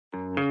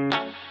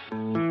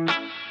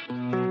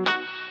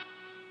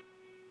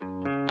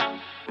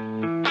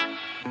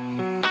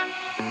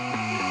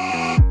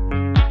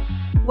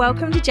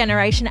Welcome to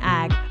Generation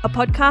Ag, a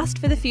podcast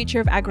for the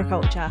future of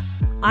agriculture.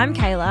 I'm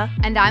Kayla.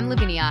 And I'm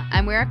Lavinia,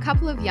 and we're a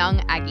couple of young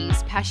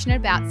Aggies passionate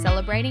about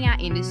celebrating our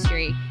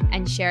industry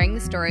and sharing the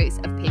stories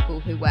of people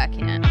who work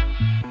in it.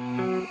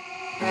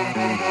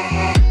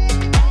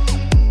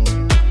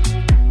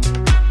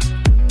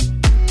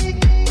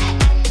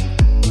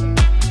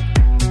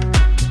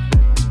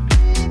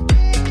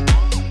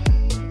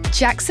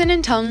 Jackson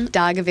and Tom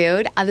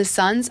Dargaville are the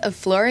sons of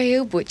Flora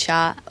Hill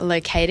Butcher,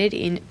 located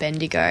in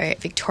Bendigo,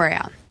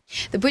 Victoria.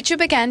 The butcher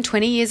began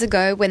 20 years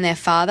ago when their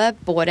father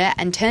bought it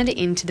and turned it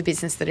into the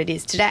business that it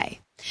is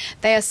today.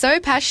 They are so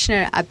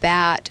passionate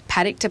about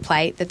paddock to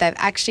plate that they've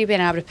actually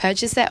been able to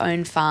purchase their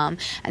own farm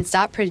and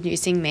start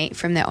producing meat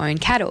from their own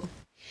cattle.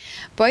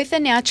 Both are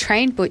now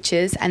trained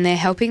butchers, and they're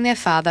helping their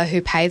father,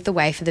 who paved the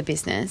way for the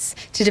business,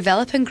 to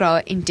develop and grow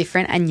it in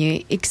different and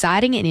new,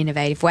 exciting and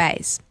innovative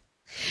ways.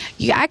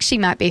 You actually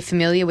might be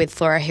familiar with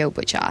Flora Hill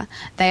Butcher.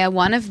 They are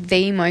one of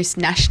the most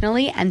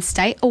nationally and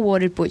state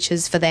awarded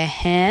butchers for their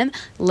ham,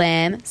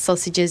 lamb,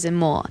 sausages and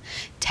more,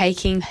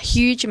 taking a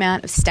huge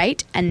amount of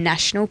state and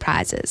national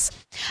prizes.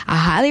 I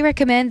highly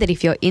recommend that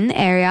if you're in the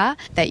area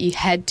that you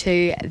head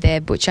to their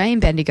butcher in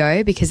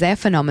Bendigo because they're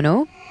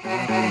phenomenal.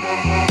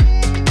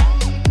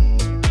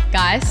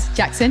 Guys,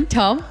 Jackson,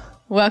 Tom,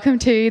 welcome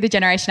to the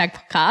Generation Ag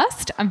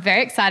podcast. I'm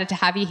very excited to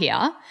have you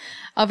here.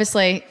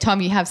 Obviously, Tom,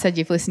 you have said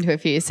you've listened to a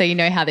few, so you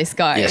know how this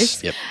goes.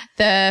 Yes, yep.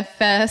 The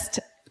first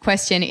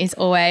question is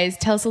always,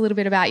 tell us a little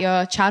bit about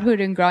your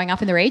childhood and growing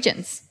up in the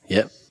regions.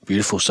 Yep,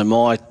 beautiful. So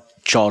my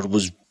childhood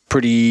was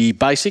pretty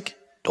basic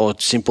or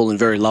simple and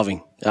very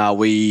loving.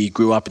 We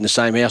grew up in the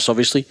same house,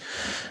 obviously.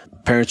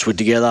 Parents were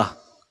together,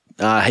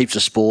 heaps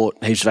of sport,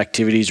 heaps of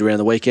activities around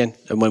the weekend.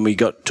 And when we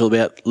got to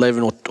about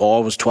 11 or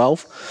I was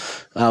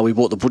 12, we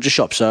bought the butcher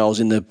shop. So I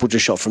was in the butcher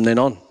shop from then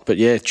on. But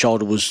yeah,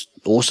 childhood was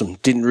awesome.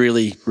 Didn't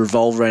really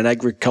revolve around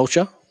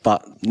agriculture,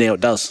 but now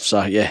it does.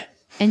 So yeah.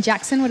 And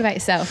Jackson, what about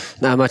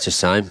yourself? No, much the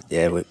same.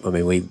 Yeah,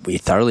 we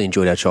thoroughly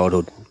enjoyed our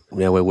childhood.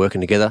 Now we're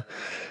working together.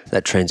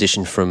 That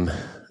transition from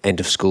end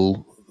of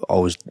school,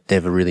 I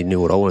never really knew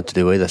what I wanted to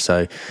do either.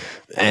 So,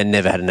 and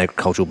never had an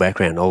agricultural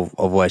background. I've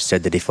always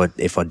said that if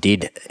I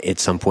did at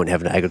some point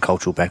have an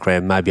agricultural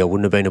background, maybe I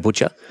wouldn't have been a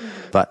butcher.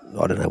 But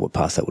I don't know what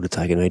path that would have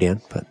taken me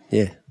down. But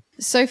yeah.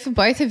 So for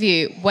both of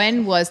you,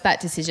 when was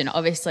that decision?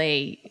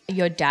 Obviously,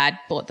 your dad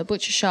bought the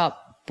butcher shop.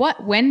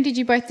 When did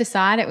you both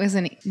decide it was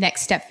the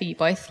next step for you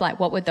both? Like,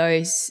 what were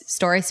those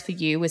stories for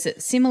you? Was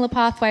it similar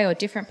pathway or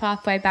different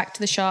pathway back to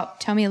the shop?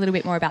 Tell me a little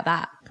bit more about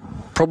that.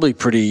 Probably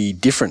pretty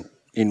different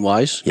in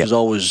ways because Yep.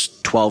 I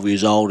was 12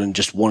 years old and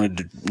just wanted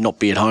to not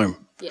be at home.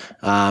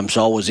 Yeah.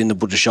 So I was in the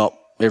butcher shop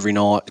every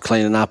night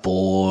cleaning up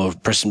or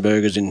pressing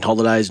burgers in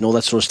holidays and all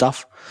that sort of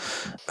stuff,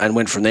 and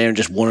went from there and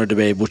just wanted to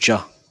be a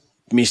butcher.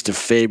 Missed a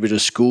fair bit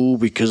of school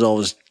because I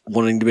was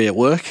wanting to be at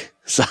work.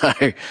 So,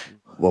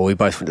 Well, we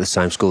both went to the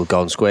same school at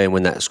Golden Square, and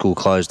when that school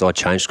closed, I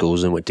changed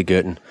schools and went to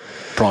Girton.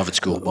 private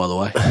school, by the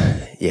way.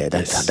 Yeah,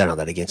 don't hold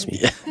that against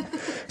me.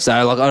 So,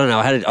 I don't know.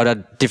 I had a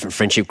different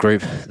friendship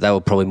group. They were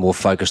probably more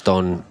focused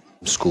on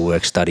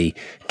schoolwork, study,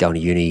 going to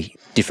uni,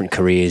 different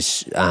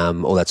careers,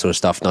 all that sort of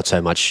stuff. Not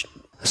so much.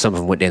 Some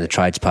of them went down the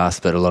trades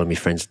path, but a lot of my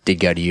friends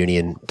did go to uni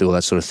and do all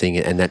that sort of thing,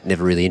 and that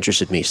never really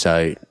interested me.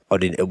 So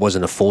it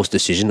wasn't a forced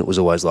decision. It was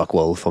always like,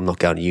 well, if I'm not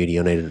going to uni,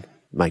 I need to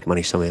make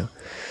money somehow.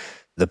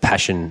 The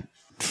passion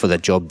for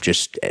that job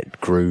just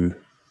grew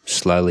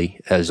slowly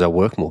as I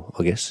worked more,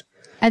 I guess.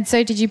 And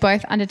so did you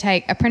both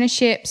undertake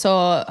apprenticeships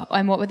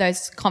and what were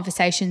those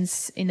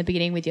conversations in the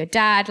beginning with your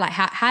dad? Like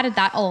how did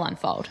that all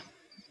unfold?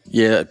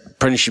 Yeah,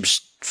 apprenticeships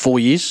 4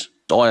 years.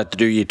 I had to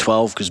do year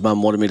 12 because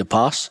Mum wanted me to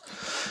pass.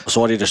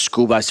 So I did a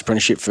school-based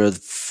apprenticeship for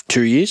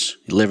 2 years,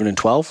 11 and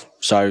 12.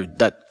 So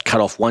that cut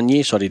off 1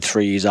 year, so I did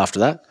 3 years after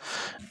that.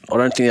 I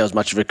don't think there was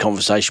much of a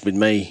conversation with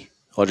me.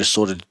 I just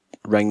sort of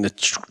rang the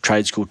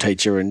trade school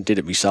teacher and did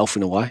it myself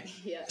in a way.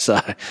 Yeah.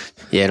 So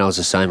yeah, and I was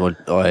the same.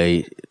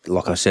 I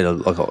like I said,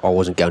 I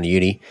wasn't going to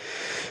uni,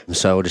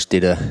 so I just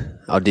did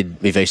my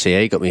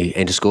VCE, got me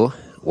enter score.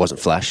 It wasn't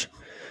flash,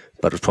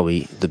 but it was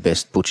probably the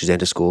best butcher's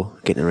enter score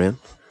getting around.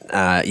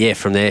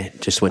 From there,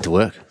 just went to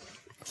work.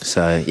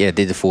 So, yeah,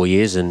 did the 4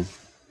 years and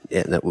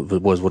that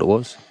was what it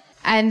was.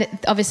 And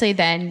obviously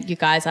then you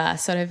guys are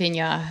sort of in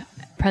your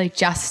probably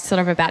just sort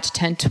of about to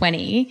turn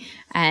 20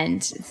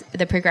 and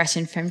the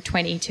progression from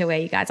 20 to where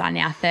you guys are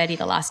now 30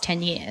 the last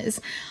 10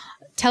 years.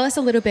 Tell us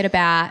a little bit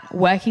about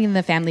working in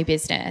the family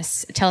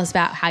business. Tell us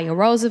about how your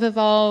roles have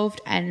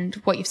evolved and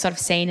what you've sort of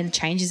seen and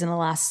changes in the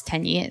last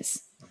 10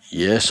 years.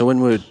 Yeah, so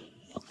when we were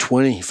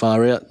 20,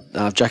 far out,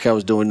 Jacko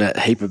was doing that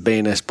heap of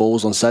B&S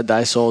balls on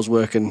Saturdays, so I was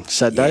working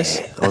Saturdays.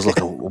 Yeah, I was like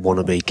a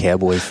wannabe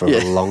cowboy for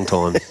a long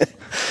time.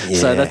 Yeah.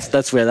 So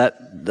that's where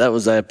that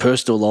was our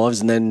personal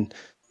lives, and then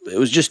it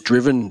was just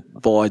driven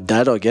by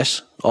Dad, I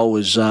guess. I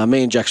was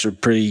me and Jax were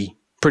pretty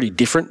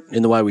different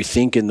in the way we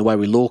think and the way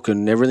we look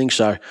and everything.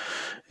 So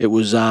it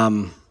was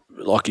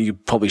like you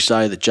could probably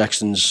say that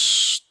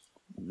Jackson's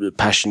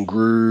passion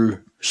grew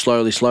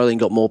slowly, and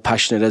got more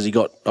passionate as he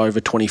got over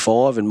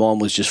 25, and mine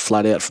was just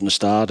flat out from the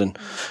start. And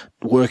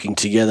working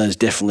together is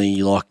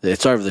definitely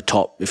it's over the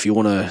top. If you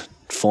want to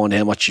find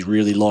how much you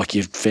really like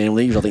your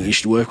family, I think you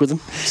should work with them.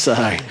 So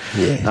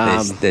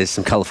there's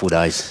some colourful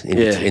days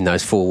in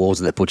those four walls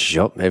of that butcher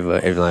shop,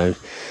 even though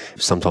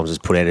sometimes it's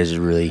put out as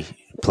a really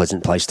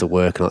pleasant place to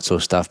work and that sort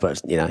of stuff, but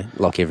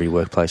like every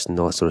workplace and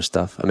all that sort of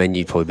stuff. I mean,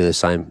 you'd probably be the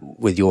same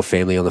with your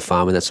family on the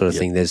farm and that sort of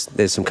thing.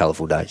 There's some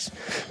colourful days,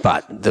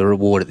 but the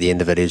reward at the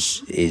end of it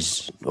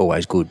is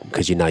always good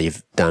because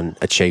you've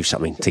achieved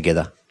something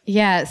together.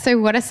 Yeah. So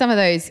what are some of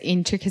those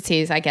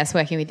intricacies, I guess,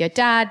 working with your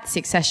dad,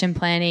 succession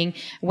planning?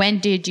 When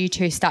did you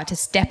two start to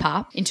step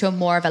up into a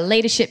more of a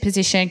leadership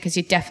position? Because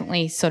you're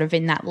definitely sort of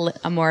in that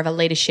more of a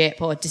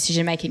leadership or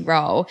decision-making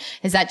role.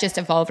 Has that just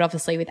evolved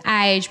obviously with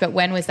age? But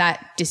when was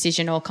that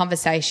decision or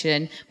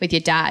conversation with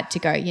your dad to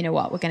go, you know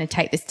what, we're going to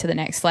take this to the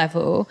next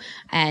level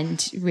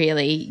and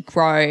really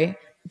grow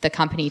the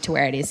company to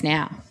where it is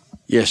now?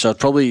 Yeah, so it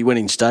probably went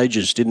in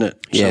stages, didn't it?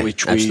 Yeah,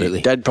 so absolutely.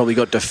 Dad probably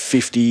got to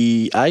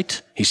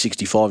 58. He's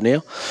 65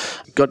 now.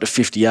 Got to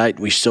 58.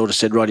 We sort of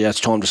said, right, it's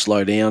time to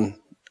slow down.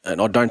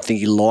 And I don't think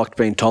he liked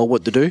being told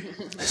what to do.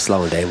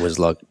 Slowing down was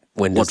like,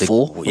 when does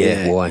for?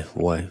 Yeah,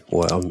 why?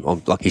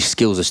 I'm like, his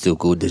skills are still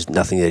good. There's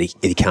nothing that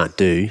he can't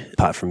do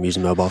apart from use a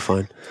mobile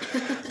phone.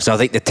 So I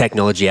think the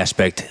technology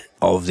aspect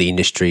of the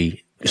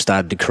industry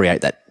started to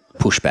create that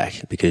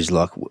pushback because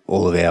like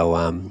all of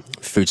our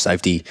food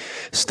safety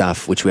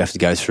stuff, which we have to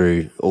go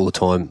through all the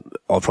time,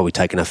 I've probably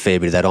taken a fair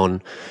bit of that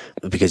on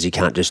because you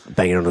can't just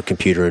bang it on a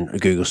computer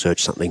and Google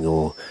search something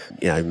or,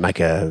 make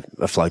a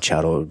flow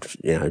chart or,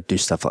 do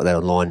stuff like that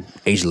online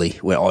easily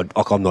where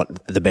I'm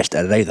not the best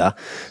at it either,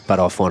 but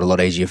I find it a lot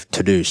easier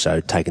to do.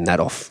 So taking that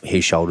off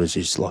his shoulders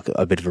is like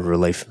a bit of a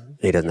relief.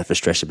 He doesn't have to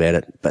stress about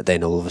it, but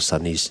then all of a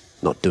sudden he's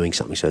not doing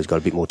something, so he's got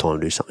a bit more time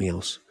to do something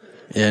else.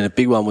 Yeah, and a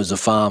big one was the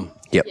farm.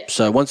 Yep.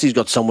 So once he's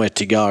got somewhere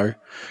to go,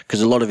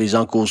 because a lot of his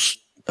uncles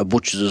are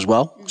butchers as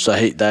well, so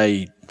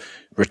they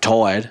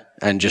retired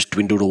and just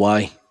dwindled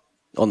away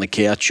on the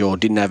couch or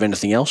didn't have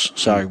anything else.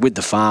 So with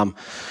the farm,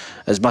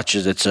 as much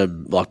as it's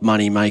like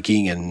money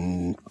making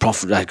and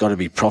profit, there's got to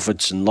be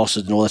profits and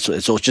losses and all that.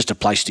 It's just a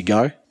place to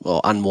go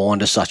or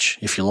unwind as such,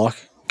 if you like.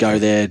 Go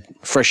there,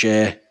 fresh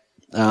air.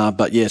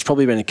 But yeah, it's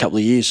probably been a couple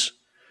of years.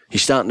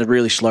 He's starting to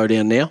really slow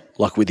down now,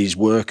 like with his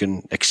work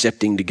and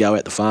accepting to go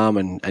out the farm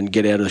and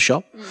get out of the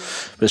shop.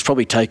 But it's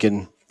probably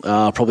taken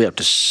probably up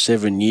to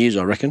 7 years,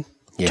 I reckon,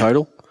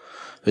 total.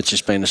 It's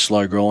just been a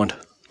slow grind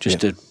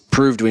to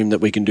prove to him that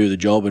we can do the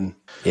job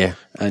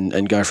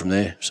and go from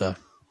there. So.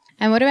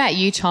 And what about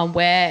you, Tom?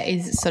 Where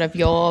is sort of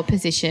your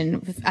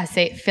position?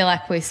 Feel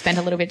like we've spent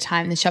a little bit of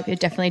time in the shop. You're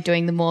definitely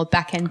doing the more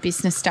back-end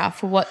business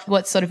stuff.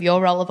 What's sort of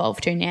your role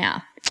evolved to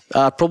now?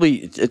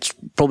 It's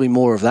probably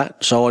more of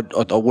that. So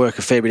I work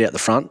a fair bit out the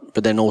front,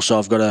 but then also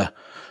I've got to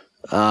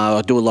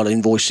I do a lot of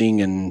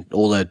invoicing and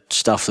all that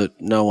stuff that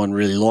no one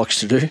really likes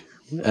to do,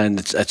 and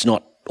it's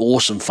not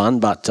awesome fun,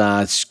 but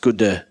it's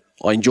good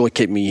I enjoy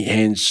keeping my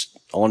hands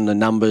on the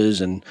numbers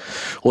and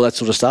all that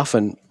sort of stuff,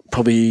 and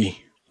probably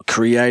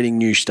creating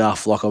new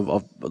stuff. Like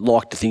I've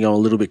like to think I'm a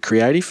little bit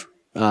creative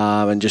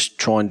and just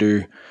trying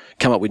to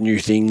come up with new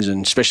things,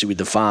 and especially with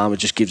the farm, it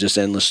just gives us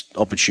endless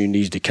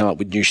opportunities to come up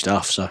with new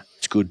stuff. So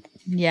it's good.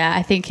 Yeah,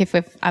 I think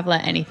I've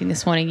learnt anything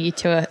this morning, you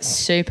two are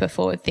super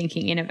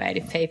forward-thinking,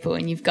 innovative people,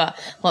 and you've got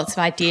lots of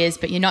ideas,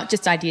 but you're not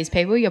just ideas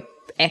people, you're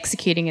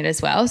executing it as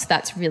well. So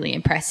that's really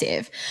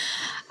impressive.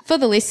 For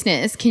the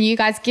listeners, can you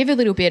guys give a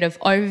little bit of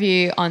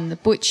overview on the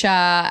butcher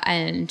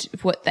and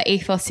what the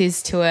ethos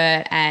is to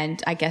it,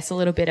 and I guess a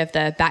little bit of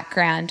the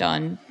background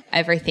on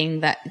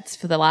everything that's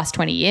for the last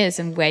 20 years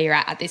and where you're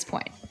at this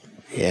point?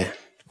 Yeah,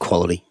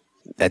 quality.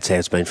 That's how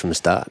it's been from the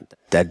start.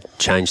 Dad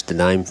changed the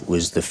name,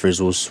 was the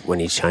Frizzles, when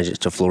he changed it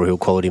to Flora Hill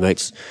Quality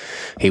Meats.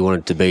 He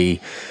wanted to be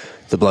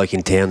the bloke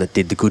in town that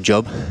did the good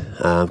job,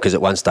 because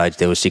at one stage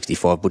there were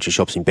 65 butcher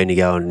shops in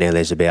Bendigo, and now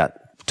there's about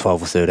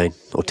 12 or 13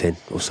 or 10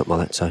 or something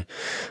like that. So,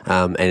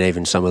 and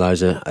even some of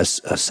those are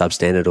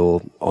substandard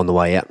or on the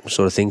way out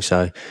sort of thing.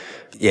 So,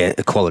 yeah,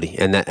 the quality,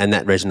 and that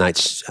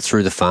resonates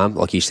through the farm.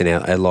 Like you said,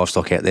 our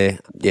livestock out there,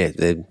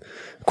 the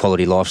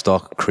quality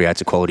livestock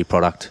creates a quality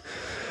product.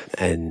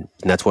 And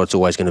that's what it's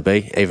always going to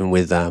be, even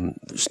with,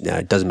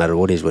 it doesn't matter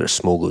what it is, whether it's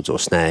small goods or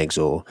snags,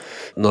 or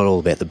not all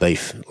about the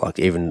beef. Like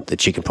even the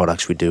chicken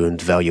products we do and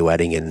value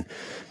adding and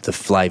the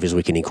flavours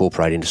we can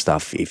incorporate into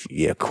stuff.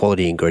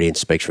 Quality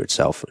ingredients speaks for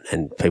itself,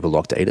 and people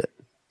like to eat it.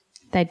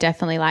 They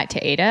definitely like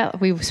to eat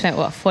it. We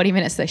spent, 40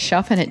 minutes at the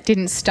shop, and it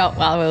didn't stop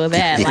while we were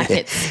there. Like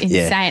it's insane.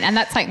 Yeah. And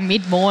that's like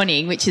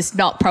mid-morning, which is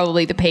not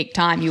probably the peak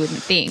time, you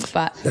wouldn't think,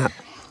 but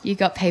you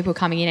got people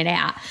coming in and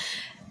out.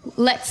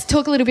 Let's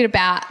talk a little bit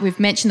about, we've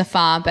mentioned the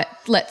farm, but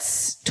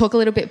let's talk a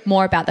little bit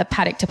more about the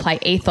paddock to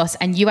plate ethos.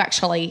 And you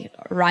actually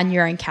run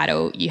your own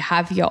cattle, you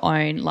have your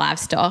own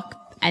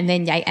livestock, and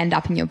then they end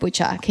up in your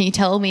butcher. Can you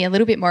tell me a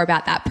little bit more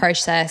about that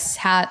process,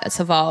 how it's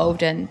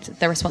evolved and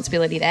the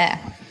responsibility there?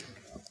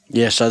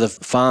 Yeah, so the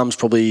farm's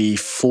probably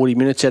 40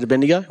 minutes out of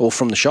Bendigo or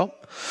from the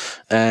shop,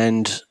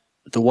 and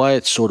the way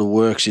it sort of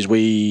works is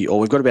we've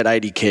got about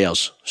 80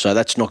 cows. So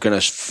that's not going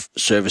to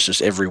service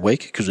us every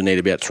week because we need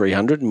about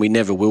 300 and we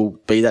never will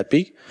be that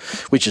big,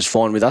 which is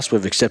fine with us.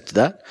 We've accepted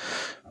that.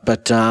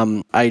 But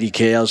 80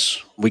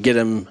 cows, we get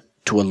them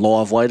to a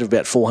live weight of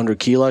about 400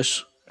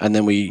 kilos and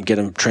then we get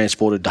them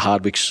transported to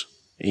Hardwicks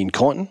in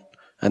Kyneton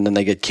and then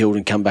they get killed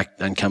and come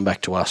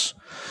back to us.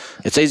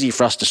 It's easy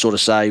for us to sort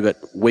of say, but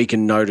we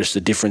can notice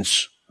the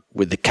difference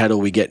with the cattle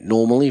we get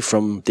normally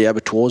from the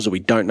abattoirs that we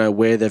don't know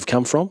where they've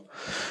come from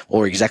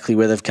or exactly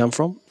where they've come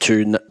from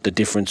to the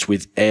difference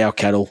with our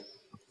cattle.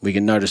 We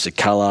can notice the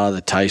colour,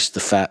 the taste, the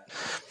fat,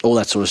 all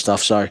that sort of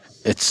stuff. So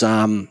it's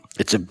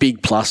a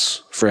big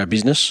plus for our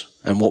business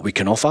and what we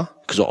can offer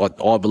because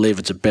I believe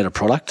it's a better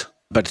product,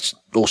 but it's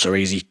also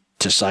easy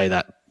to say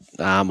that.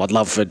 I'd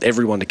love for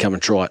everyone to come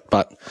and try it,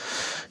 but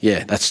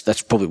yeah,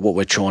 that's probably what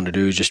we're trying to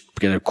do is just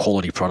get a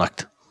quality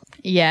product.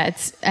 Yeah,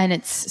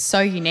 it's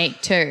so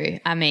unique too.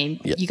 I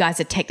mean, You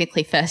guys are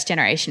technically first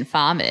generation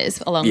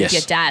farmers along with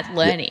your dad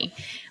learning.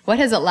 What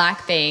is it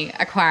like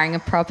acquiring a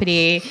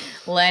property,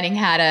 learning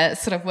how to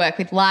sort of work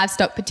with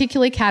livestock,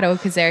 particularly cattle,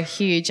 because they're a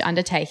huge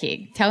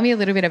undertaking? Tell me a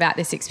little bit about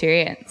this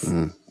experience.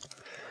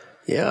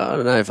 Yeah, I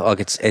don't know if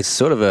it's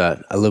sort of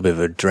a little bit of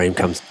a dream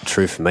comes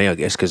true for me, I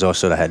guess, because I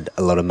sort of had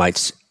a lot of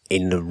mates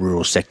in the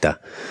rural sector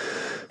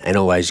and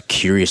always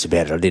curious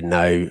about it. I didn't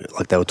know,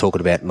 like they were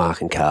talking about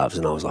marking calves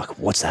and I was like,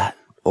 what's that?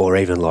 Or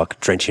even like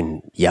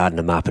drenching, yarding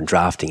them up and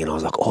drafting and I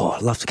was like, oh,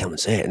 I'd love to come and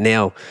see it. And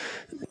now,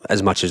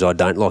 as much as I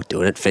don't like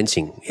doing it,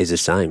 fencing is the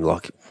same.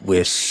 Like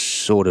we're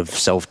sort of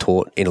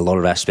self-taught in a lot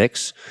of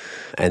aspects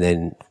and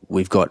then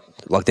we've got,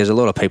 like there's a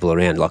lot of people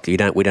around, like we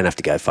don't have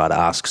to go far to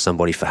ask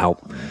somebody for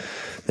help.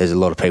 There's a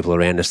lot of people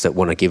around us that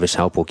want to give us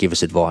help or give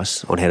us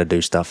advice on how to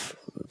do stuff.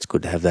 It's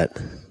good to have that.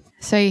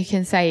 So you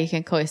can say you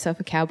can call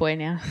yourself a cowboy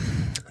now?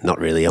 Not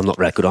really. I'm not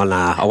that good.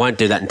 I won't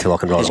do that until I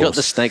can ride a horse. He's got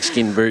the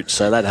snakeskin boots,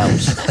 so that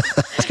helps.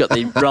 He's got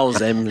the rolls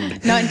them.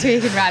 Not until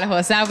you can ride a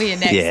horse. That'll be your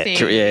next thing.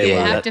 Yeah, you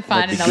have to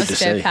find another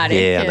spare paddock.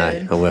 Yeah, I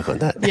know. I'll work on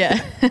that.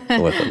 Yeah.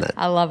 I'll work on that.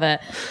 I love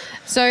it.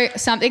 So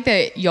something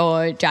that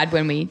your dad,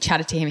 when we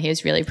chatted to him, he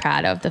was really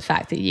proud of the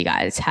fact that you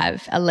guys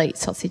have elite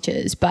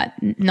sausages. But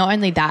not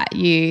only that,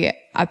 you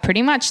are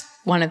pretty much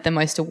one of the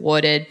most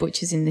awarded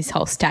butchers in this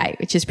whole state,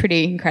 which is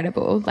pretty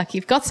incredible. Like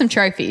you've got some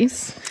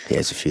trophies. Yeah,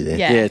 there's a few there.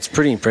 Yeah, it's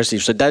pretty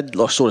impressive. So Dad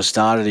sort of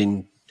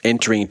started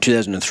entering in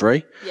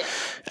 2003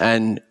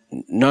 and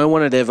no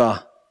one had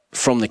ever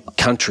from the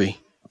country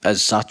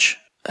as such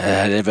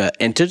had ever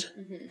entered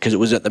because it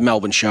was at the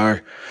Melbourne show.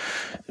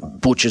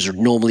 Butchers are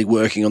normally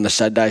working on the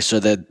Saturday, so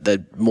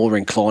they're more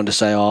inclined to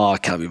say, oh, I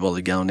can't be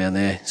bothered going down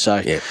there.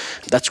 So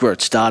that's where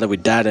it started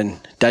with Dad, and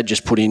Dad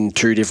just put in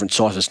 2 different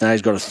sizes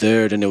snags, got a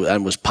third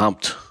and was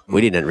pumped. We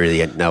didn't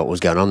really know what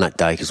was going on that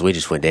day because we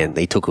just went down.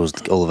 He took all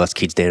of us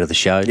kids down to the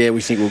show. Yeah,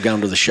 we think we're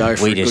going to the show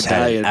for a good day. We just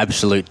had an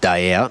absolute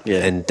day out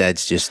and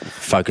Dad's just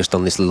focused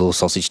on this little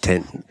sausage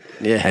tent.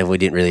 Yeah. And we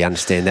didn't really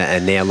understand that.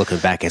 And now looking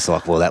back, it's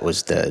like, well, that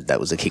was the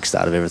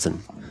kickstart of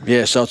everything.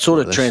 Yeah, so it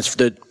sort of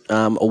transferred.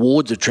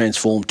 Awards have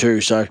transformed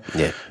too. So,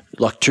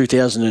 like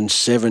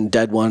 2007,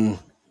 Dad won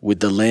with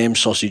the lamb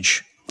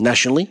sausage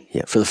nationally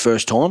for the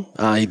first time.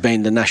 He'd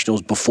been to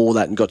nationals before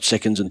that and got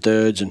seconds and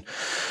thirds, and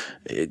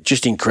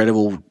just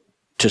incredible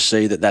to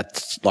see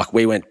that's like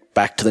we went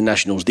back to the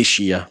nationals this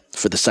year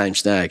for the same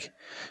snag.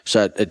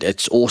 So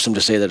it's awesome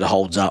to see that it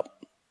holds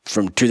up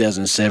from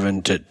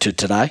 2007 to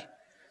today,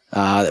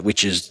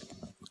 which is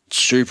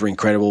super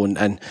incredible.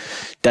 And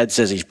Dad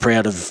says he's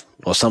proud of.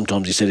 Or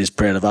sometimes he said he's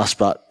proud of us,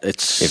 but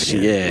it's, we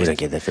don't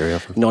get that very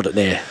often. Not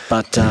there.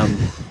 But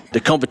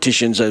the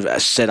competitions are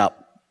set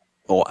up,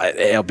 or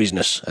our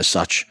business as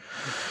such,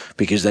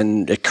 because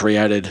then it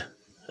created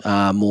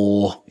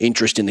more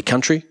interest in the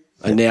country.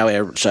 And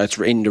now, so it's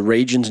in the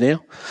regions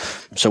now.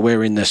 So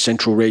we're in the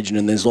central region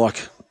and there's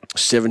like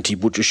 70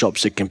 butcher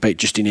shops that compete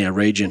just in our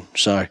region.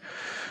 So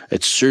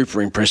it's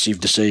super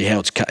impressive to see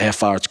how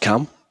far it's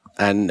come,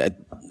 and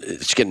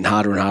it's getting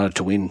harder and harder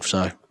to win.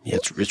 So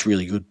it's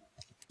really good.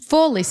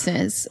 For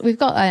listeners, we've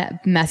got a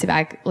massive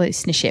ag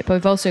listenership, but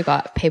we've also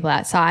got people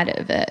outside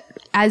of it.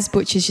 As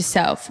butchers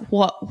yourself,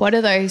 what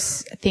are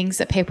those things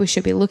that people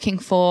should be looking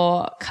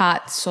for,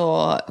 cuts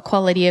or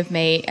quality of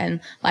meat, and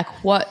like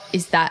what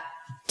is that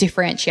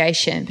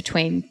differentiation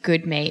between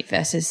good meat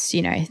versus,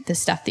 the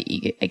stuff that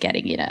you are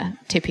getting in a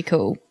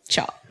typical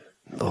shop?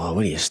 Oh,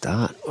 where do you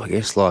start? I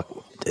guess like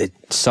it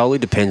solely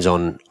depends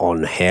on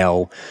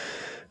how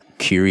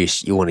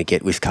curious you want to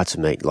get with cuts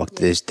of meat. Like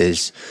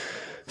there's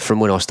from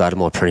when I started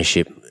my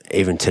apprenticeship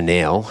even to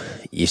now,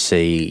 you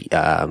see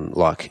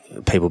like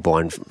people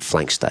buying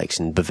flank steaks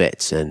and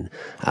bavettes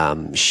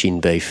and shin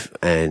beef,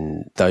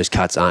 and those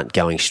cuts aren't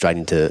going straight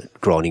into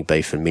grinding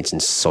beef and mincing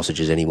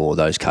sausages anymore.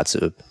 Those cuts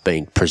are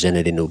being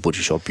presented into a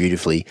butcher shop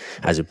beautifully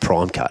as a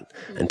prime cut,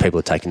 and people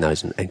are taking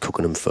those and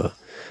cooking them for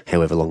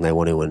however long they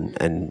want to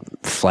and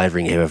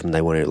flavouring however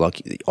they want to.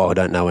 Like, I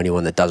don't know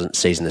anyone that doesn't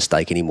season a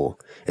steak anymore.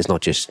 It's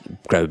not just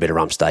grab a bit of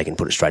rump steak and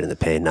put it straight in the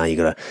pan. No, you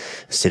got to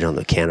sit it on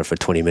the counter for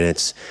 20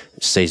 minutes,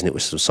 season it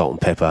with some salt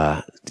and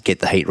pepper, get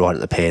the heat right in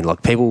the pan.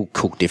 Like, people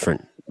cook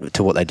different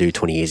to what they do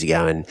 20 years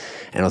ago, and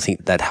I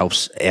think that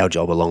helps our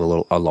job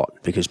along a lot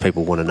because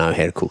people want to know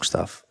how to cook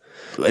stuff.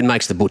 It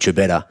makes the butcher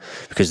better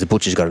because the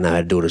butcher's got to know how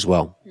to do it as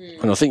well.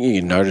 And I think you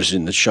can notice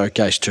in the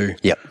showcase too.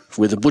 Yep.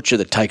 With a butcher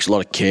that takes a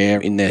lot of care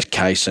in their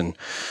case, and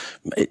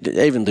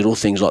even little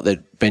things like their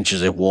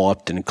benches are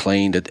wiped and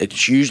cleaned,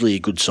 it's usually a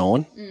good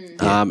sign.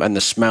 And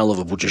the smell of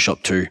a butcher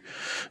shop too.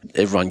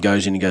 Everyone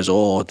goes in and goes,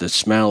 oh, the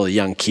smell of the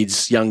young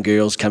kids, young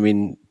girls come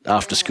in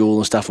after school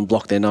and stuff and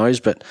block their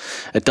nose, but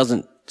it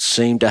doesn't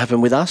seem to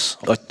happen with us.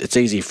 Like, it's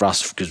easy for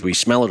us because we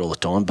smell it all the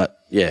time, but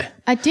yeah.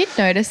 I did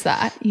notice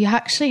that you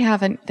actually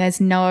haven't,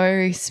 there's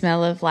no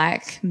smell of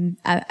like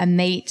a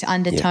meat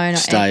undertone.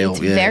 Stale, it's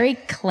very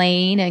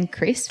clean and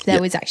crisp.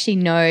 There was actually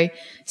no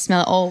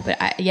smell at all, but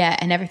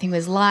and everything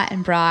was light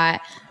and bright,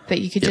 but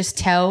you could just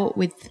tell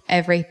with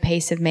every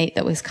piece of meat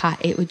that was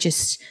cut, it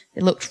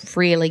looked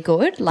really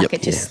good. Like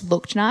it just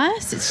looked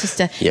nice. It's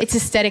just it's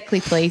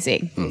aesthetically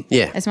pleasing.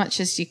 Yeah. As much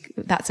as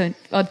that's an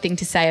odd thing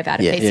to say about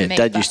a piece of meat.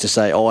 Dad used to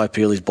say eye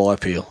appeal is buy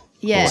appeal.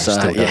 Yeah. So,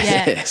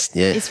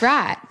 It's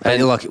right.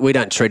 And like, we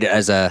don't treat it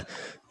as a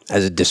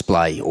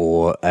display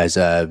or as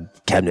a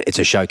cabinet. It's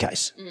a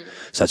showcase.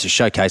 So it's a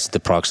showcase of the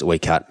products that we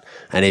cut.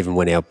 And even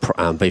when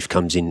our beef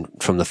comes in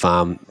from the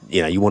farm,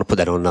 you want to put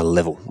that on another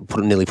level,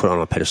 put it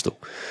on a pedestal,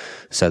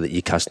 so that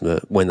your customer,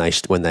 when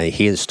they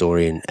hear the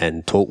story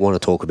and want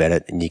to talk about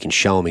it, and you can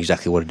show them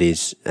exactly what it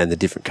is and the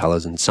different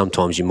colours. And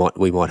sometimes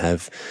we might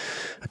have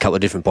a couple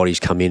of different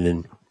bodies come in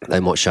and they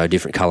might show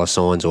different colour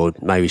signs, or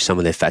maybe some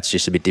of their fat's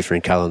just a bit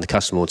different in colour, and the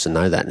customer wants to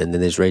know that, and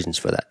then there's reasons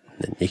for that.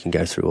 And you can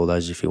go through all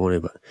those if you want to,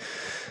 but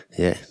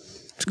yeah.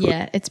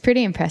 Yeah, it's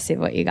pretty impressive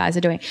what you guys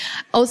are doing.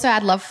 Also,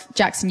 I'd love,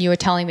 Jackson, you were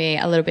telling me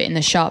a little bit in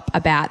the shop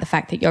about the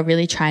fact that you're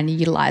really trying to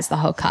utilise the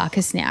whole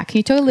carcass now. Can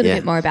you talk a little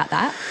bit more about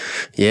that?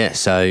 Yeah,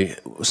 so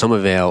some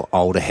of our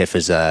older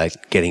heifers are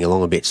getting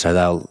along a bit,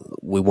 so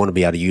we want to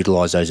be able to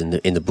utilise those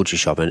in the butcher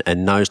shop,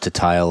 and nose to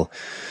tail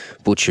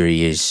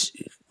butchery is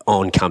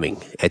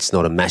oncoming. It's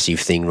not a massive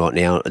thing right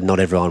now.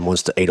 Not everyone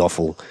wants to eat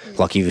offal,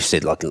 like you've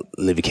said, like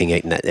Liver King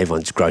eating that.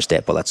 Everyone's grossed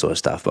out by that sort of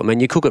stuff. But I mean,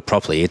 you cook it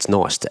properly, it's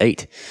nice to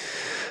eat.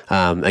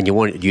 And you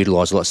want to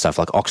utilise a lot of stuff.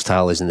 Like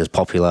oxtail isn't as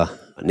popular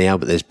now,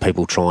 but there's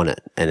people trying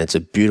it, and it's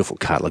a beautiful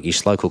cut. Like, you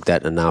slow cook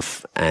that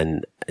enough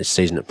and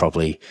season it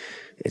properly,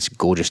 it's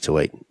gorgeous to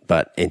eat.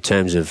 But in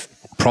terms of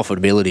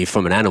profitability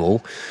from an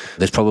animal,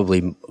 there's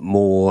probably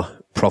more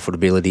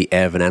profitability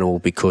out of an animal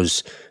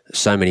because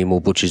so many more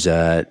butchers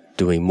are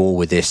doing more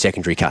with their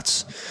secondary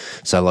cuts.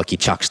 So like your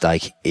chuck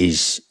steak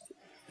is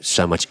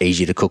so much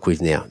easier to cook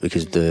with now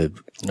because the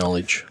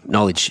knowledge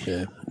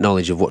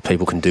of what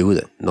people can do with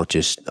it, not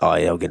just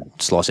I'll get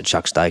a slice of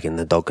chuck steak and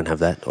the dog can have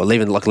that, or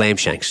even like lamb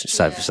shanks.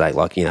 So for say,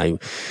 like,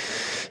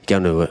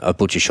 going to a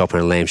butcher shop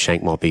and a lamb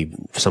shank might be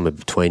somewhere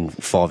between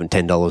 $5 and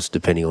 $10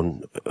 depending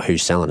on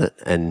who's selling it.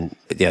 And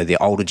the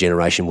older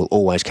generation will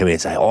always come in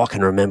and say, I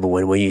can remember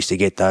when we used to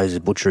get those, the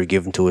butcher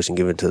given to us and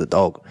given to the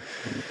dog.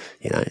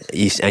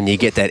 And you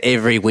get that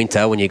every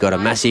winter when you got a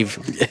massive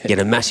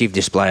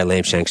display of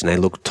lamb shanks and they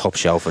look top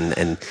shelf,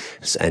 and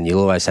you'll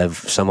always have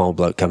some old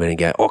bloke come in and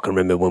go, I can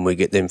remember when we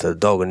get them for the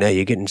dog, and now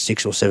you're getting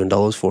 $6 or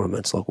 $7 for them.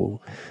 It's like,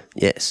 well,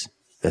 yes,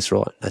 that's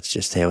right. That's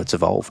just how it's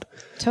evolved.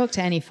 Talk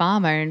to any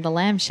farmer and the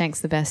lamb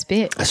shank's the best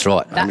bit. That's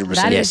right.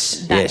 100%.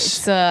 Yes.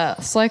 It's a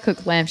slow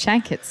cooked lamb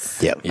shank. It's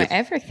for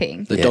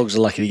everything. The dogs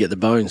are lucky to get the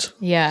bones.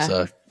 Yeah,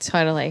 so.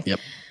 Totally. Yep.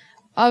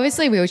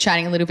 Obviously, we were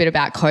chatting a little bit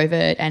about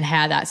COVID and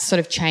how that's sort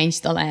of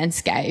changed the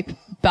landscape,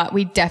 but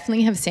we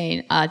definitely have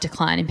seen a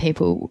decline in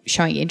people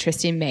showing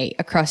interest in meat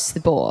across the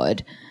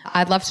board.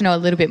 I'd love to know a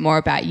little bit more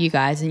about you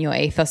guys and your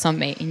ethos on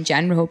meat in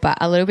general, but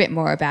a little bit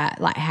more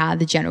about like how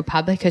the general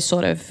public is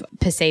sort of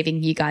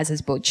perceiving you guys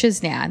as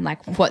butchers now, and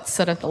like what's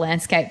sort of the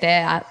landscape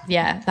there.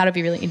 That'll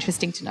be really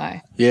interesting to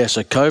know. Yeah,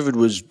 so COVID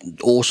was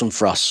awesome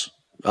for us.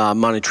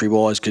 Monetary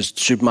wise, because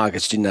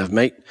supermarkets didn't have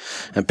meat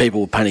and people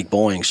were panic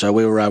buying, so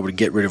we were able to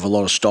get rid of a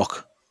lot of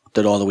stock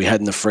that either we had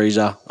in the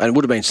freezer, and it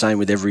would have been the same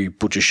with every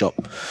butcher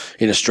shop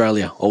in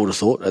Australia, I would have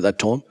thought at that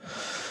time.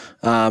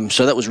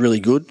 So that was really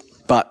good,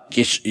 but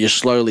you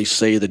slowly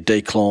see the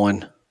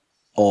decline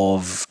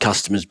of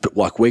customers,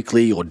 like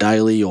weekly or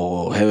daily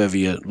or however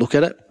you look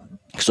at it,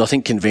 because I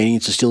think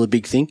convenience is still a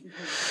big thing.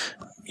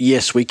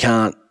 Yes, we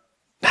can't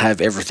have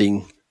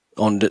everything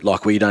on it,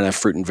 like we don't have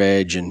fruit and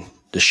veg and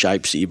the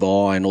shapes that you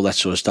buy and all that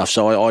sort of stuff.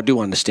 So I do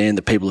understand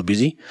that people are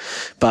busy,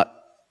 but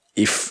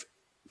if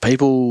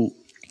people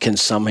can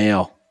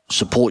somehow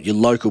support your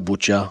local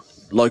butcher,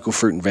 local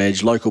fruit and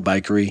veg, local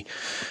bakery,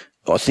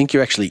 I think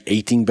you're actually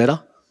eating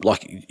better.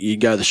 Like you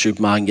go to the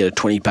supermarket and get a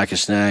 20-pack of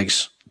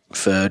snags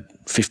for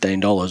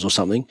 $15 or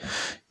something.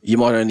 You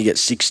might only get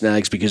 6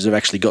 snags because they've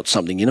actually got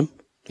something in them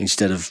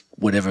instead of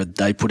whatever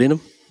they put in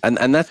them.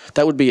 And that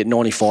would be at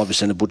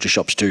 95% of butcher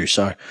shops too.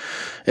 So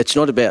it's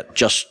not about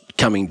just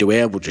coming to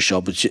our butcher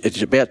shop.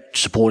 It's about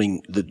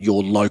supporting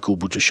your local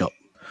butcher shop.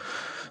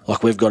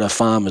 Like we've got a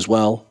farm as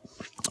well,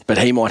 but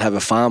he might have a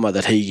farmer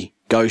that he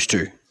goes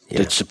to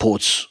that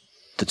supports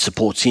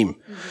him.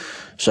 Mm-hmm.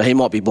 So he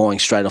might be buying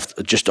straight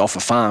off a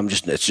farm.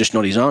 It's just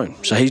not his own.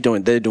 So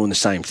they're doing the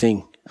same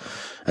thing.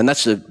 And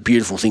that's the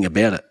beautiful thing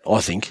about it,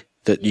 I think,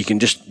 that you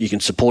can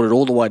support it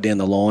all the way down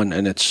the line,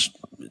 and it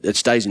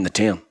stays in the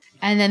town.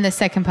 And then the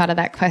second part of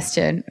that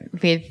question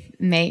with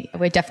meat,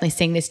 we're definitely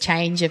seeing this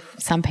change of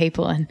some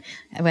people and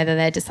whether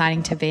they're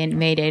deciding to be a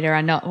meat eater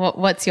or not.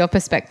 What's your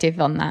perspective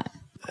on that?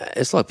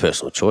 It's like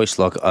personal choice.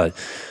 Like,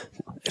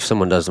 if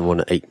someone doesn't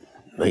want to eat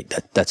meat,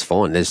 that's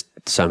fine. There's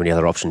so many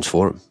other options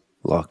for them.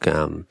 Like,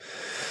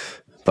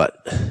 but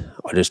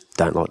I just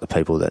don't like the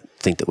people that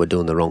think that we're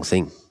doing the wrong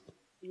thing.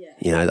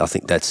 Yeah. I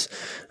think that's,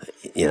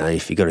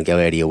 if you're going to go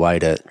out of your way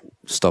to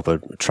stop a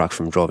truck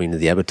from driving into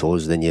the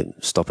abattoirs, then you're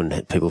stopping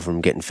people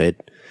from getting fed,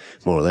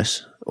 more or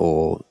less,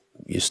 or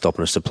you're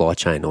stopping a supply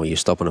chain, or you're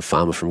stopping a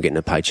farmer from getting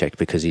a paycheck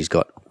because he's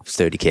got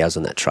 30 cows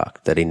on that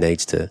truck that he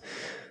needs to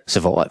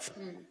survive.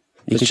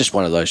 It's just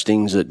one of those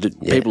things that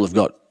people have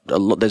got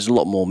there's a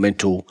lot more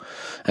mental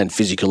and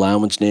physical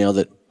ailments now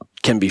that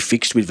can be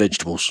fixed with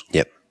vegetables.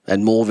 Yep.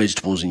 And more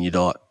vegetables in your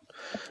diet.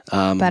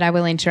 But I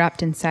will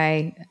interrupt and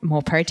say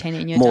more protein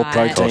in your more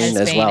diet. More protein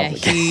as well.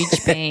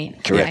 Has been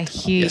a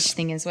huge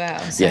thing as well.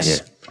 So.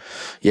 Yes.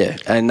 Yeah.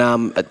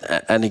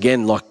 And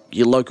again, like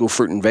your local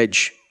fruit and veg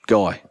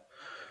guy,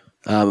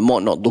 it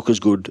might not look as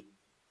good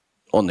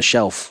on the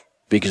shelf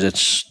because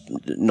it's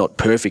not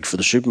perfect for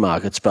the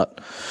supermarkets,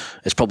 but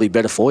it's probably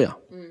better for you.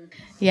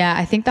 Yeah,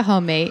 I think the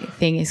whole meat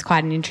thing is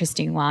quite an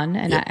interesting one,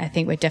 and I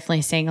think we're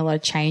definitely seeing a lot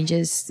of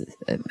changes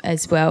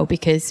as well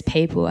because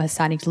people are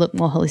starting to look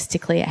more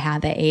holistically at how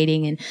they're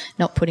eating and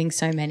not putting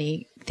so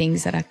many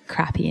things that are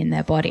crappy in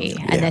their body,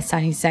 and they're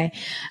starting to say,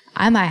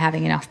 am I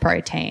having enough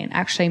protein?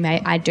 Actually,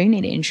 mate, I do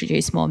need to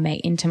introduce more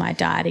meat into my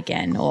diet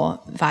again, or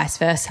vice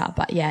versa.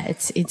 But yeah,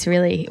 it's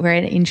really, we're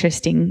at an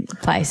interesting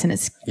place, and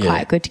it's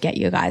quite good to get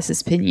your guys'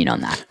 opinion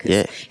on that.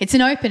 It's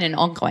an open and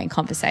ongoing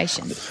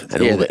conversation.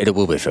 And it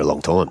will be for a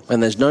long time.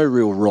 And there's no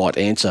real right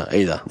answer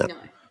either.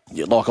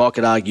 No. Like I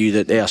could argue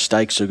that our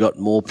steaks have got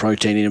more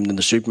protein in them than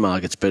the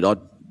supermarkets, but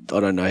I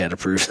don't know how to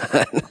prove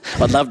that.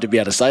 I'd love to be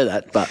able to say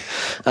that, but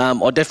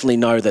I definitely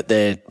know that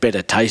they're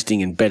better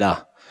tasting and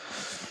better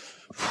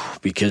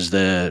because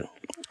I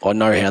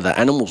know how the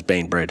animal's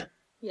been bred.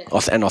 Yeah.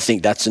 And I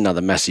think that's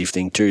another massive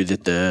thing too,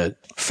 that the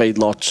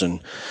feedlots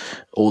and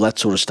all that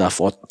sort of stuff,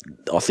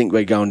 I think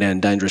we're going down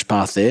a dangerous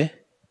path there,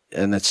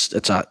 and it's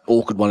an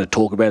awkward one to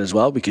talk about as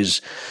well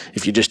because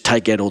if you just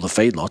take out all the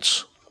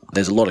feedlots,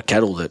 there's a lot of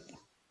cattle that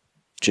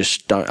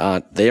just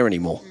aren't there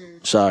anymore.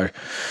 So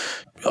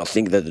I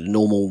think that the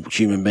normal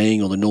human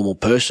being or the normal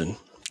person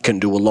can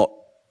do a lot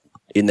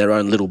in their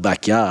own little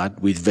backyard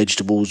with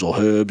vegetables or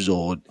herbs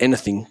or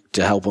anything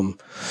to help them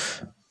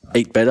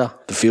eat better,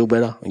 to feel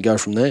better, and go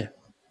from there.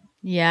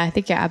 Yeah, I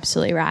think you're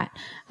absolutely right.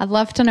 I'd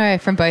love to know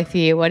from both of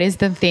you, what is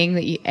the thing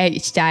that you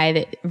each day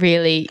that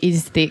really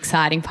is the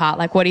exciting part?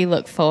 Like, what do you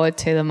look forward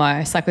to the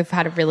most? Like, we've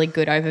had a really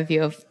good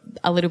overview of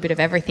a little bit of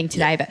everything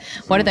today, but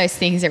what are those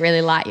things that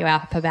really light you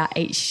up about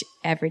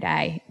every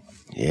day?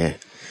 Yeah.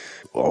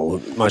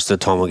 Well, most of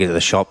the time we'll get to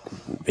the shop,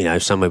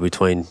 somewhere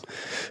between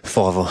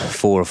 4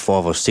 or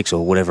 5 or 6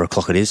 or whatever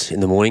o'clock it is in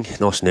the morning,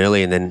 nice and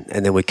early, and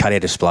then we cut our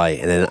display,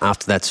 and then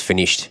after that's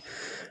finished,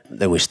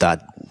 then we start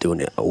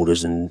doing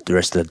orders and the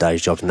rest of the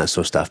day's jobs and that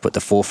sort of stuff. But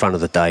the forefront of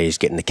the day is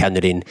getting the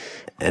cabinet in,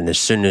 and as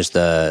soon as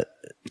the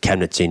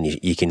cabinet's in,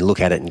 you can look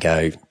at it and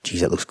go,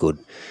 geez, that looks good.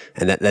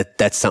 And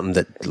that's something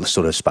that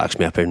sort of sparks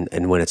me up.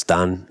 And when it's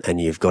done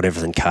and you've got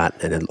everything cut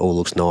and it all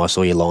looks nice,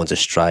 all your lines are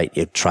straight,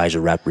 your trays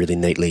are wrapped really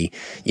neatly,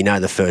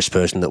 the first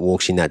person that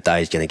walks in that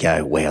day is going to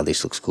go, wow,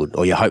 this looks good.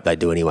 Or you hope they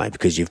do anyway,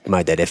 because you've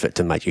made that effort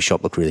to make your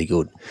shop look really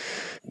good.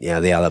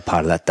 The other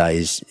part of that day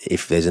is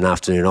if there's an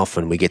afternoon off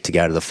and we get to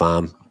go to the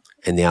farm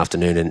in the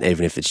afternoon, and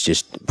even if it's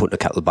just putting a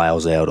couple of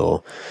bales out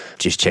or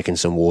just checking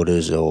some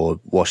waters or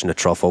washing a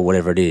trough or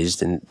whatever it is,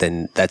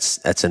 then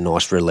that's a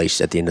nice release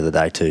at the end of the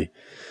day too,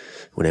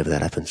 whenever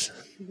that happens.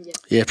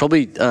 Yeah,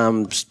 probably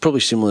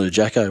similar to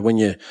Jacko. When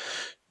you've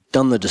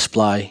done the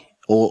display,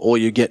 or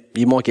you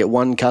might get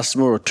one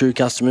customer or 2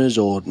 customers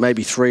or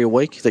maybe 3 a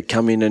week that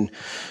come in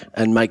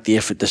and make the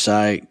effort to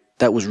say,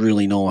 that was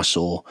really nice,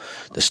 or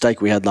the steak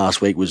we had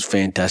last week was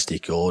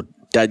fantastic, or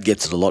Dad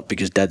gets it a lot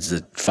because Dad's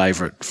the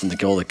favourite from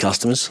all the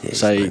customers. Yeah,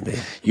 so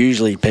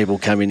usually people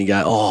come in and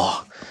go,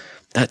 oh,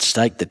 that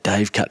steak that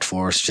Dave cut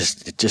for us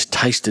it just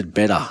tasted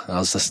better. And I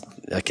was just,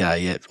 okay,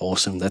 yeah,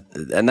 awesome.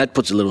 That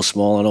puts a little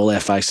smile on all our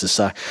faces.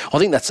 So I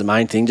think that's the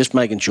main thing, just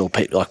making sure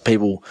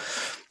people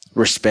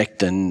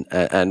respect and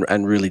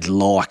really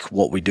like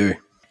what we do.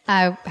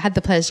 I had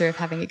the pleasure of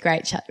having a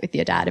great chat with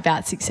your dad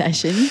about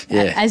Succession.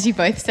 Yeah. As you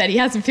both said, he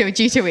hasn't filled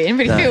you to win,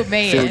 but he filled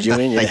me in. Filled you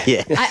in,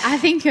 yeah. I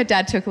think your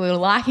dad took a little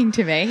liking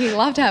to me. He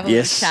loved to have a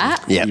little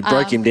chat. Yeah, you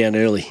broke him down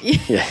early.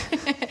 Yeah.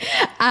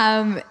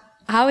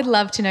 I would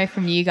love to know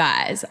from you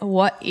guys,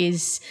 what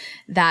is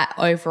that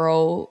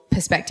overall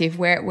perspective?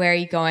 Where are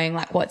you going?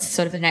 Like, what's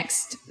sort of the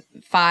next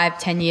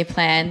 5-10 year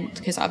plan?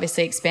 Because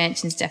obviously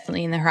expansion is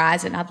definitely in the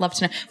horizon. I'd love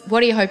to know,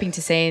 what are you hoping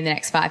to see in the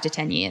next 5 to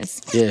 10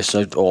 years? Yeah,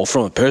 so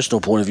from a personal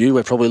point of view,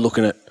 we're probably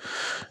looking at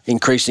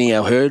increasing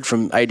our herd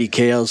from 80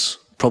 cows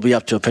probably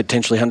up to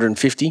potentially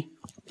 150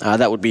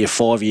 That would be a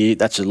 5-year.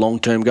 That's a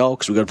long-term goal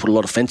because we've got to put a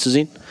lot of fences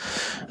in.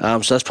 So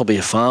that's probably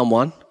a farm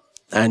one.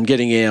 And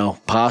getting our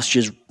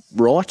pastures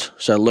right,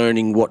 so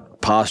learning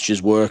what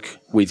pastures work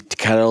with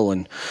cattle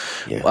and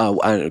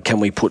can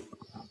we put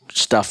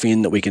stuff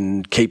in that we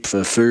can keep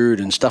for food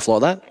and stuff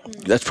like that.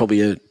 That's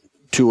probably a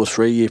 2 or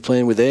 3 year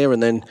plan with there.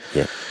 And then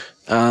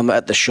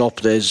at the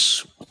shop,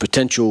 there's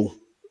potential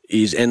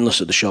is endless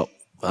at the shop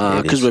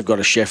because we've got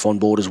a chef on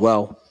board as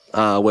well.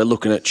 We're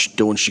looking at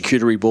doing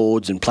charcuterie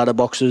boards and platter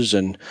boxes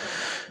and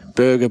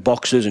burger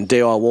boxes and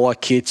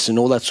DIY kits and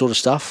all that sort of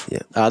stuff.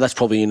 That's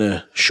probably in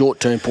a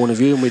short-term point of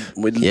view.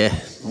 And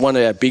one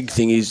of our big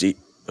thing is,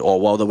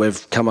 that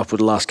we've come up with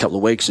the last couple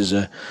of weeks, is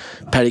a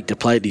paddock to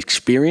plate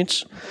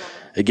experience.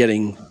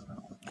 Getting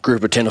a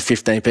group of 10 or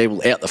 15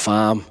 people out the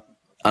farm,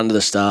 under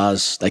the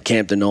stars, they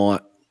camp the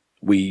night.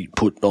 We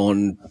put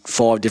on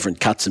 5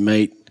 different cuts of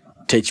meat,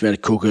 teach them how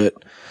to cook it,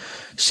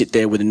 sit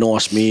there with a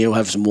nice meal,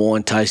 have some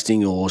wine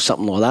tasting or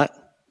something like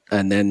that,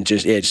 and then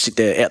just sit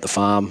there out the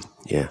farm,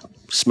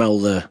 smell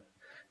the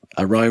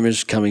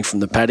aromas coming from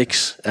the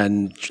paddocks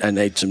and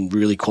eat some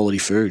really quality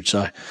food. So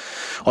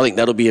I think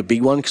that'll be a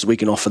big one because we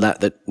can offer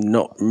that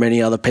not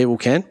many other people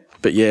can.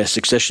 But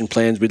succession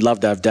plans, we'd love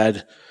to have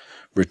Dad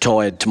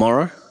retired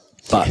tomorrow,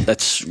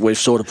 but we've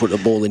sort of put the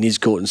ball in his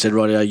court and said,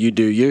 right, you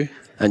do you,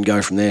 and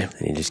go from there.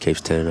 And he just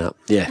keeps turning up.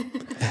 Yeah.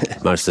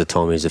 Most of the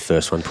time he's the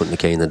first one putting the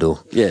key in the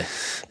door. Yeah.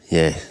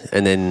 Yeah.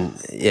 And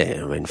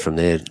then, from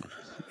there,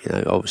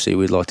 obviously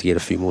we'd like to get a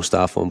few more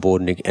staff on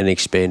board and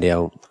expand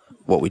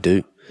what we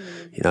do.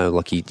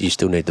 You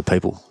still need the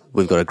people.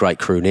 We've got a great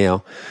crew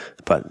now,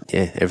 but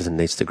everything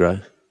needs to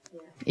grow.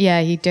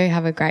 Yeah, you do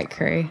have a great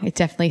crew. It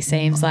definitely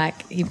seems like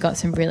you've got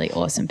some really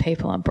awesome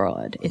people on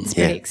board. It's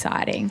pretty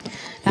exciting.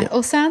 That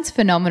all sounds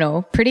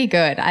phenomenal. Pretty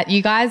good.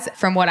 You guys,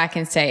 from what I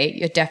can see,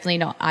 you're definitely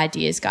not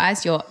ideas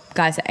guys. You're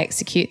guys that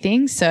execute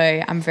things. So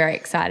I'm very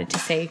excited to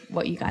see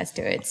what you guys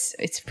do.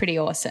 It's pretty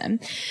awesome.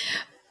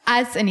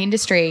 As an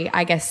industry,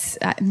 I guess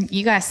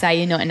you guys say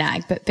you're not an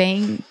ag, but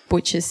being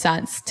butchers'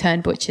 sons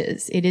turned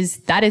butchers,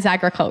 that is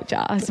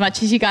agriculture. As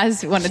much as you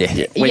guys want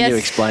to, when you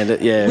explained it,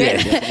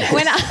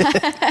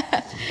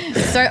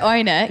 so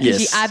own it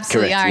because you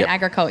absolutely correct, are in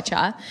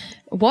agriculture.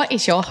 What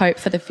is your hope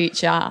for the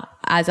future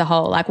as a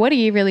whole? Like, what are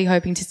you really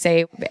hoping to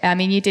see? I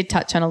mean, you did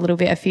touch on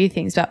a few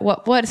things, but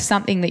what is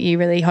something that you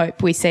really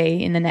hope we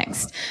see in the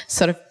next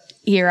sort of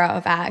era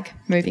of ag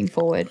moving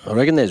forward? I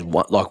reckon there's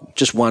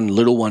one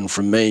little one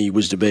from me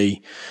was to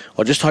be,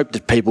 I just hope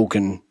that people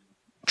can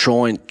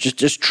try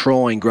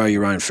and grow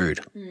your own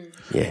food.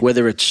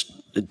 Whether it's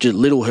just a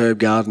little herb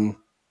garden,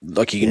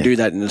 like you can do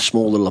that in a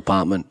small little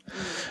apartment,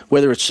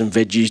 whether it's some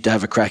veggies to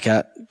have a crack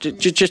at,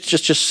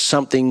 just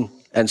something,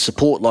 and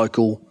support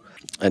local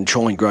and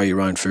try and grow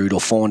your own food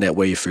or find out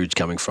where your food's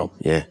coming from.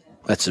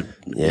 That's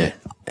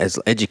as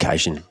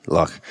education,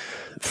 like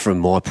from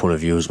my point of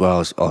view as well,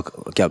 as like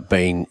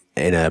being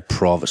in a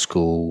private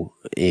school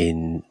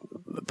in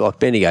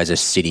Bendigo's a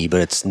city, but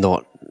it's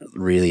not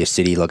really a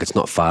city. Like it's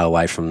not far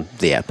away from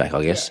the outback,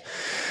 I guess.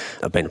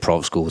 I've been to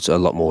private school. It's a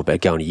lot more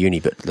about going to uni,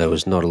 but there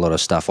was not a lot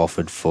of stuff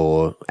offered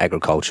for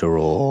agriculture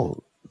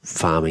or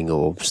farming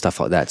or stuff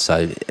like that.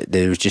 So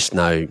there was just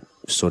no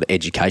sort of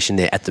education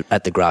there at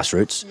the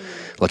grassroots.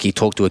 Like you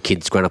talk to a kid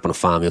that's grown up on a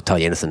farm, he'll tell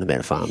you anything about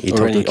a farm. You or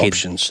talk any to a kid,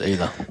 options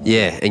either.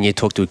 Yeah, and you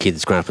talk to a kid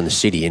that's grown up in the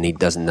city and he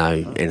doesn't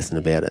know anything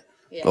about it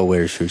or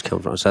where his food's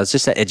come from. So it's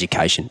just that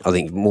education, I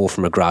think, more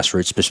from a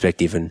grassroots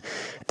perspective, and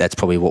that's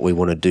probably what we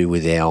want to do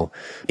with our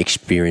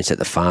experience at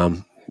the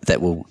farm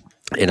that we'll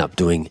end up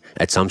doing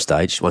at some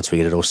stage once we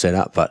get it all set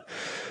up. But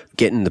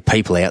getting the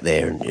people out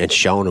there and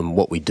showing them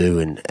what we do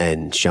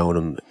and showing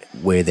them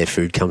where their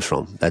food comes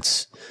from,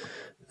 that's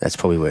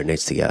probably where it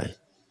needs to go.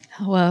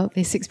 Well,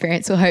 this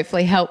experience will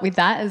hopefully help with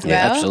that as well.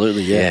 Yeah,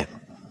 absolutely, yeah.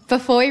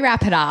 Before we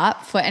wrap it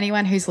up, for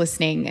anyone who's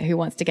listening who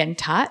wants to get in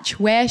touch,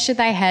 where should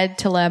they head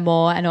to learn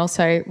more? And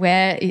also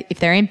where, if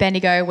they're in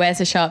Bendigo, where's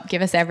the shop?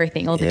 Give us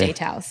everything, all the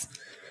details.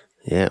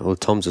 Yeah, well,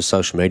 Tom's a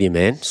social media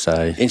man,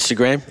 so...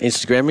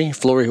 Instagram me,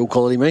 Flory Hill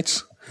Quality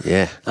Meats.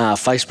 Yeah.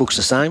 Facebook's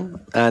the same.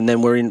 And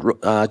then we're in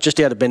just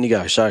out of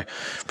Bendigo, so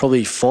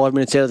probably 5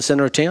 minutes out of the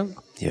centre of town.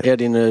 Yep.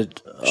 Out in a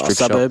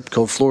suburb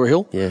called Flory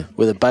Hill,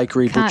 with a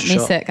bakery, butcher shop.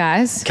 Can't miss it,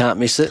 guys. Can't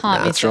miss it.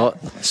 That's right.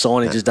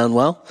 Signage is done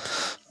well.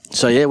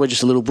 So, we're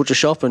just a little butcher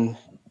shop and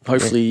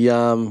hopefully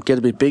get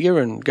a bit bigger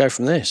and go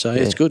from there. So,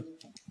 it's good.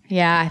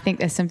 Yeah, I think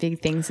there's some big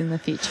things in the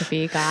future for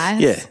you guys.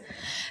 Yeah.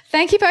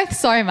 Thank you both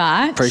so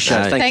much.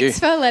 Appreciate it. Thanks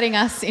for letting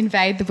us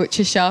invade the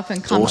butcher shop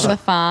and come to the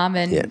farm.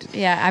 And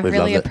I've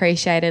really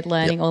appreciated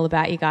learning all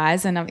about you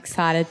guys, and I'm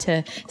excited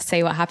to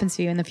see what happens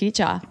for you in the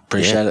future.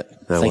 Appreciate it.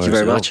 Thank you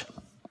very much.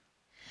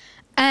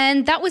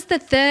 And that was the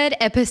third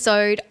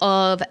episode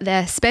of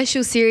the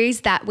special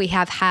series that we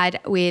have had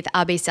with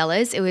RB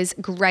Sellers. It was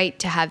great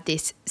to have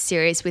this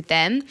series with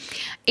them.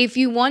 If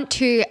you want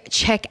to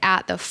check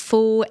out the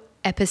full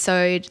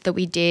episode that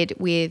we did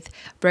with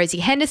Rosie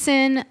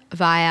Henderson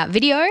via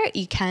video.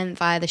 You can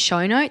via the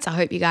show notes. I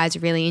hope you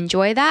guys really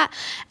enjoy that.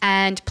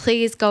 And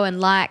please go and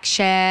like,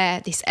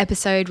 share this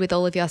episode with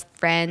all of your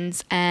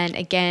friends. And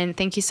again,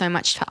 thank you so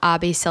much to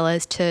RB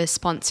Sellers to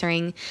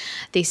sponsoring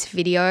this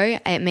video.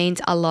 It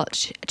means a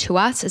lot to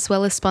us, as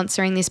well as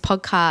sponsoring this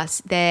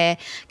podcast. Their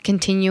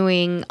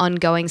continuing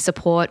ongoing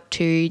support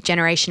to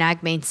Generation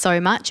Ag means so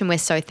much, and we're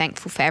so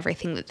thankful for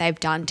everything that they've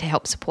done to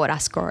help support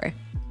us grow.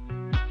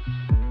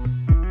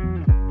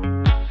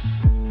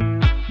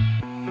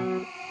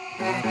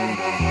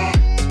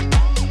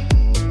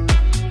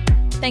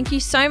 Thank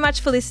you so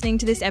much for listening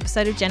to this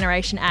episode of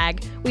Generation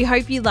Ag. We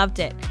hope you loved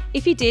it.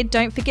 If you did,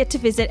 don't forget to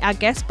visit our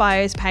guest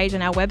bios page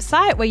on our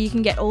website where you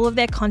can get all of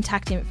their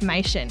contact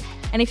information.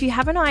 And if you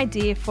have an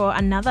idea for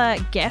another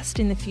guest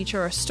in the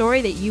future or a story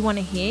that you want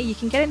to hear, you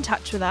can get in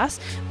touch with us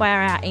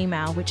via our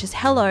email, which is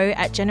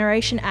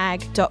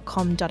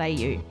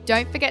hello@generationag.com.au.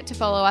 Don't forget to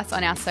follow us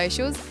on our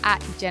socials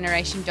at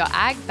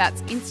generation.ag.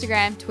 That's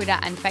Instagram, Twitter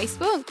and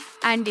Facebook.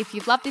 And if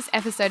you've loved this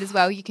episode as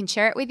well, you can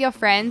share it with your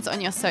friends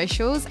on your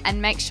socials, and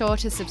make sure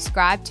to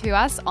subscribe to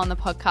us on the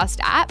podcast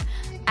app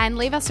and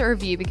leave us a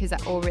review, because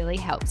that all really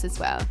helps as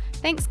well.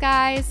 Thanks,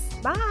 guys.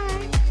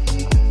 Bye.